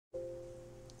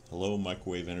Hello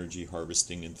microwave energy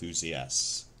harvesting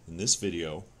enthusiasts. In this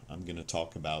video I'm going to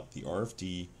talk about the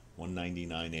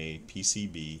RFD199A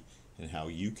PCB and how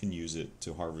you can use it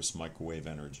to harvest microwave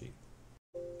energy.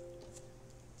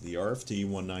 The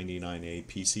RFD199A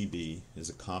PCB is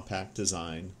a compact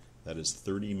design that is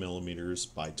 30 millimeters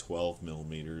by 12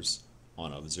 millimeters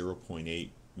on a 0.8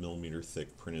 millimeter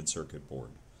thick printed circuit board.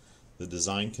 The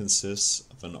design consists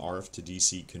of an RF to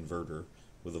DC converter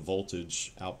with a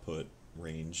voltage output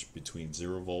range between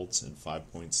 0 volts and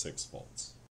 5.6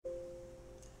 volts.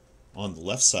 On the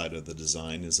left side of the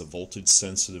design is a voltage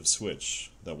sensitive switch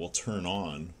that will turn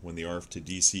on when the RF to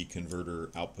DC converter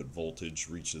output voltage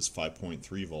reaches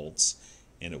 5.3 volts,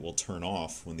 and it will turn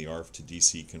off when the RF to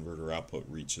DC converter output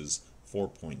reaches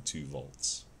 4.2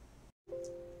 volts.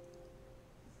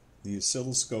 The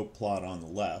oscilloscope plot on the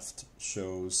left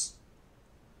shows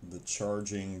the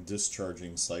charging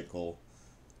discharging cycle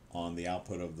on the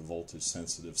output of the voltage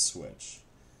sensitive switch.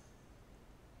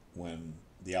 When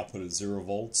the output is 0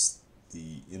 volts,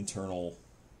 the internal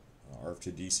RF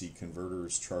to DC converter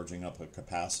is charging up a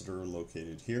capacitor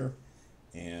located here,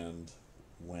 and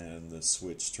when the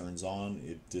switch turns on,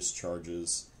 it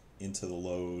discharges into the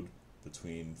load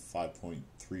between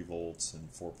 5.3 volts and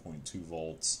 4.2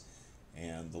 volts,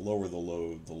 and the lower the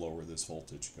load, the lower this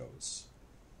voltage goes.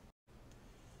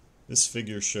 This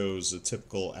figure shows a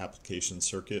typical application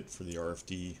circuit for the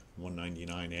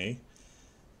RFD199A.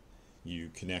 You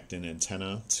connect an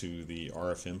antenna to the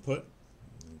RF input.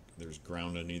 There's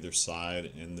ground on either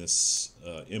side, and this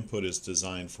input is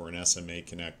designed for an SMA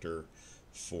connector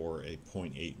for a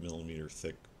 0.8 millimeter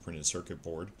thick printed circuit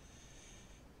board.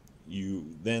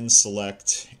 You then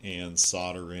select and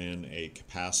solder in a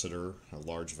capacitor, a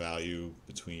large value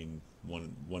between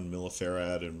 1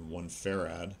 millifarad and 1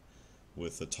 farad,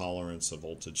 with a tolerance, a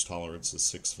voltage tolerance of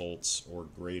 6 volts or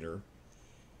greater.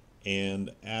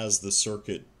 And as the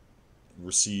circuit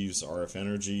receives RF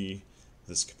energy,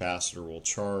 this capacitor will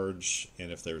charge,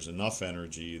 and if there's enough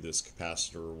energy, this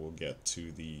capacitor will get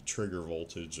to the trigger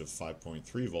voltage of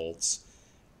 5.3 volts,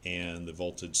 and the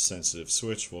voltage sensitive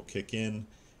switch will kick in,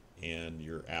 and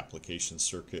your application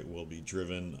circuit will be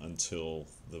driven until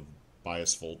the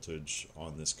bias voltage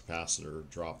on this capacitor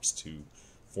drops to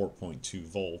 4.2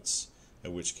 volts,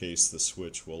 at which case the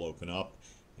switch will open up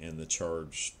and the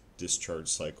charge-discharge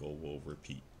cycle will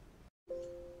repeat.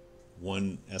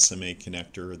 One SMA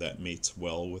connector that mates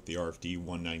well with the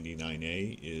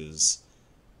RFD199A is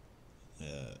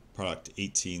product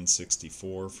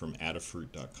 1864 from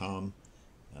Adafruit.com.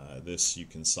 This you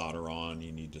can solder on.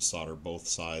 You need to solder both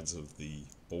sides of the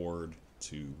board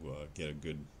to get a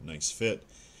good, nice fit,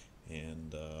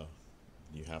 and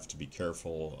you have to be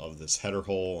careful of this header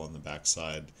hole on the back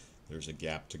side. There's a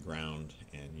gap to ground,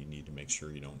 and you need to make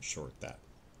sure you don't short that.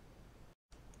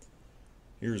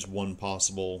 Here's one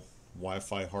possible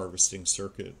Wi-Fi harvesting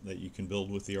circuit that you can build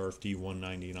with the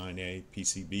RFD199A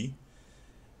PCB.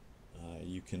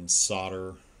 You can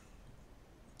solder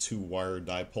 2 wire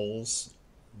dipoles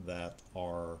that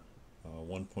are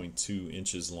 1.2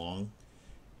 inches long,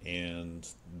 and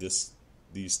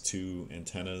these 2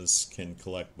 antennas can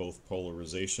collect both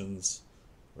polarizations.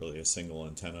 Really a single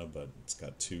antenna, but it's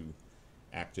got 2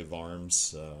 active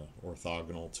arms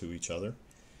orthogonal to each other,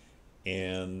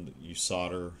 and you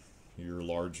solder your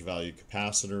large value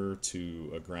capacitor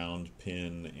to a ground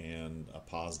pin and a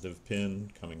positive pin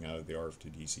coming out of the RF to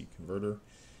DC converter,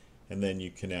 and then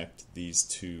you connect these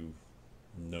 2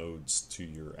 nodes to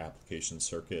your application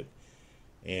circuit.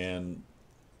 And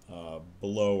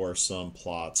below are some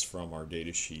plots from our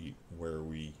data sheet where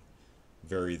we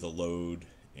vary the load,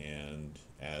 and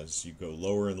as you go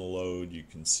lower in the load, you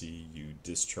can see you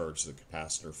discharge the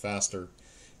capacitor faster,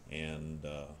 and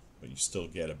but you still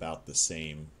get about the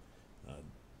same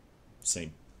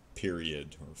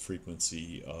period or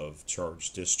frequency of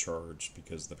charge discharge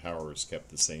because the power is kept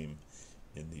the same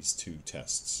in these 2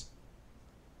 tests.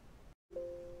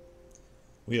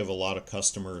 We have a lot of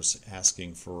customers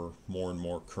asking for more and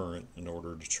more current in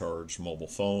order to charge mobile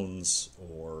phones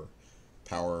or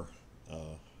higher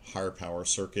power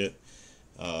circuit.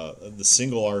 The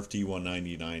single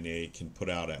RFD199A can put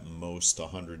out at most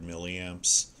 100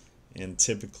 milliamps, and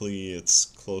typically it's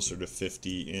closer to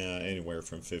 50, anywhere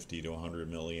from 50 to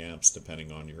 100 milliamps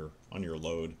depending on your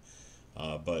load.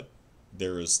 But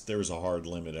there's a hard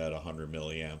limit at 100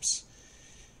 milliamps.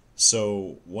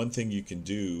 So one thing you can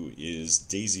do is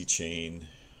daisy chain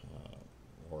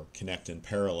or connect in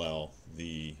parallel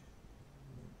the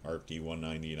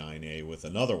RFD199A with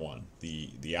another one.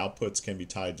 The outputs can be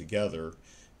tied together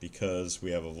because we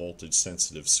have a voltage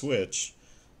sensitive switch.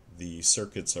 The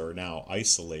circuits are now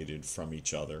isolated from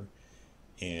each other,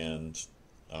 and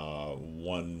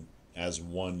as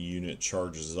one unit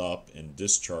charges up and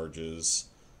discharges,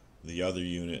 the other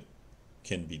unit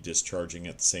can be discharging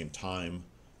at the same time,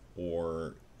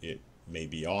 or it may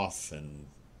be off and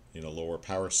in a lower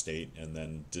power state and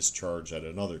then discharge at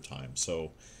another time.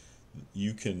 So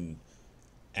you can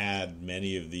add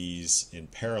many of these in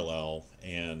parallel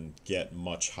and get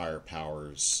much higher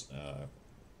powers,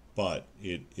 but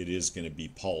it is going to be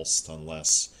pulsed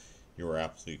unless your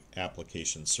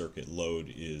application circuit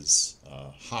load is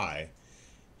high,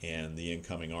 and the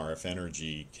incoming RF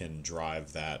energy can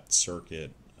drive that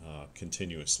circuit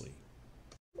continuously.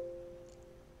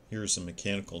 Here's a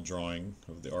mechanical drawing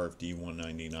of the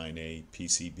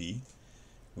RFD199A-PCB.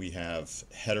 We have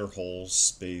header holes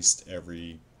spaced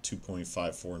every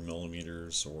 2.54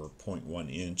 millimeters or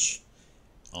 0.1 inch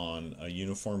on a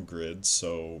uniform grid,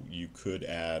 so you could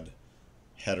add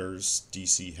headers,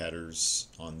 DC headers,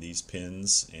 on these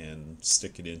pins and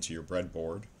stick it into your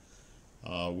breadboard.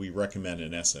 We recommend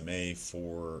an SMA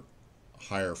for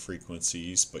higher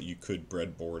frequencies, but you could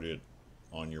breadboard it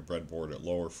on your breadboard at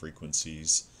lower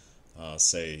frequencies.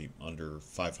 Say under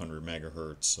 500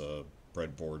 megahertz, a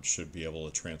breadboard should be able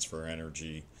to transfer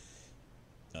energy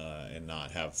and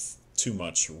not have too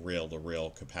much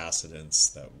rail-to-rail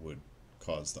capacitance that would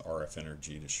cause the RF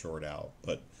energy to short out.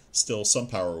 But still, some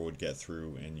power would get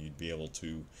through, and you'd be able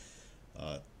to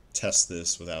test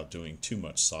this without doing too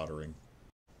much soldering.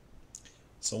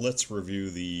 So let's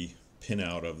review the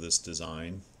pinout of this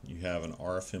design. You have an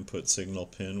RF input signal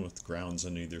pin with grounds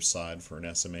on either side for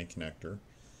an SMA connector.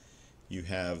 You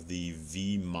have the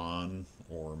VMON,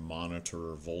 or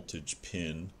monitor voltage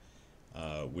pin,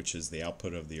 which is the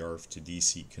output of the RF to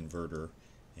DC converter,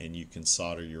 and you can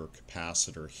solder your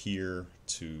capacitor here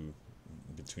to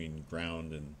between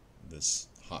ground and this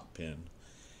hot pin.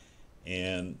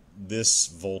 And this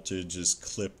voltage is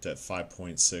clipped at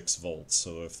 5.6 volts,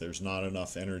 so if there's not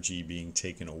enough energy being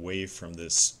taken away from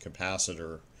this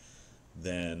capacitor,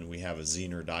 then we have a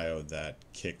Zener diode that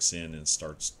kicks in and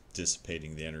starts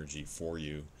dissipating the energy for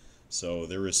you. So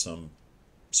there is some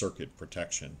circuit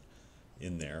protection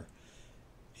in there.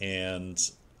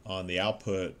 And on the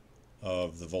output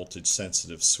of the voltage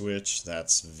sensitive switch,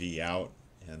 that's V out,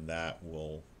 and that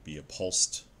will be a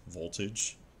pulsed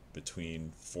voltage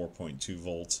between 4.2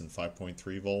 volts and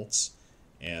 5.3 volts,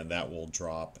 and that will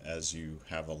drop as you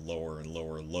have a lower and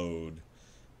lower load,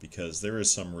 because there is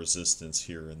some resistance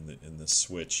here in the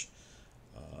switch.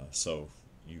 So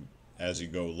as you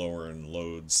go lower in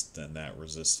loads, then that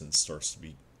resistance starts to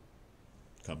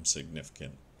become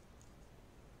significant.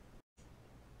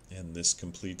 And this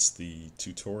completes the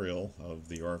tutorial of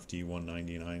the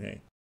RFD199A.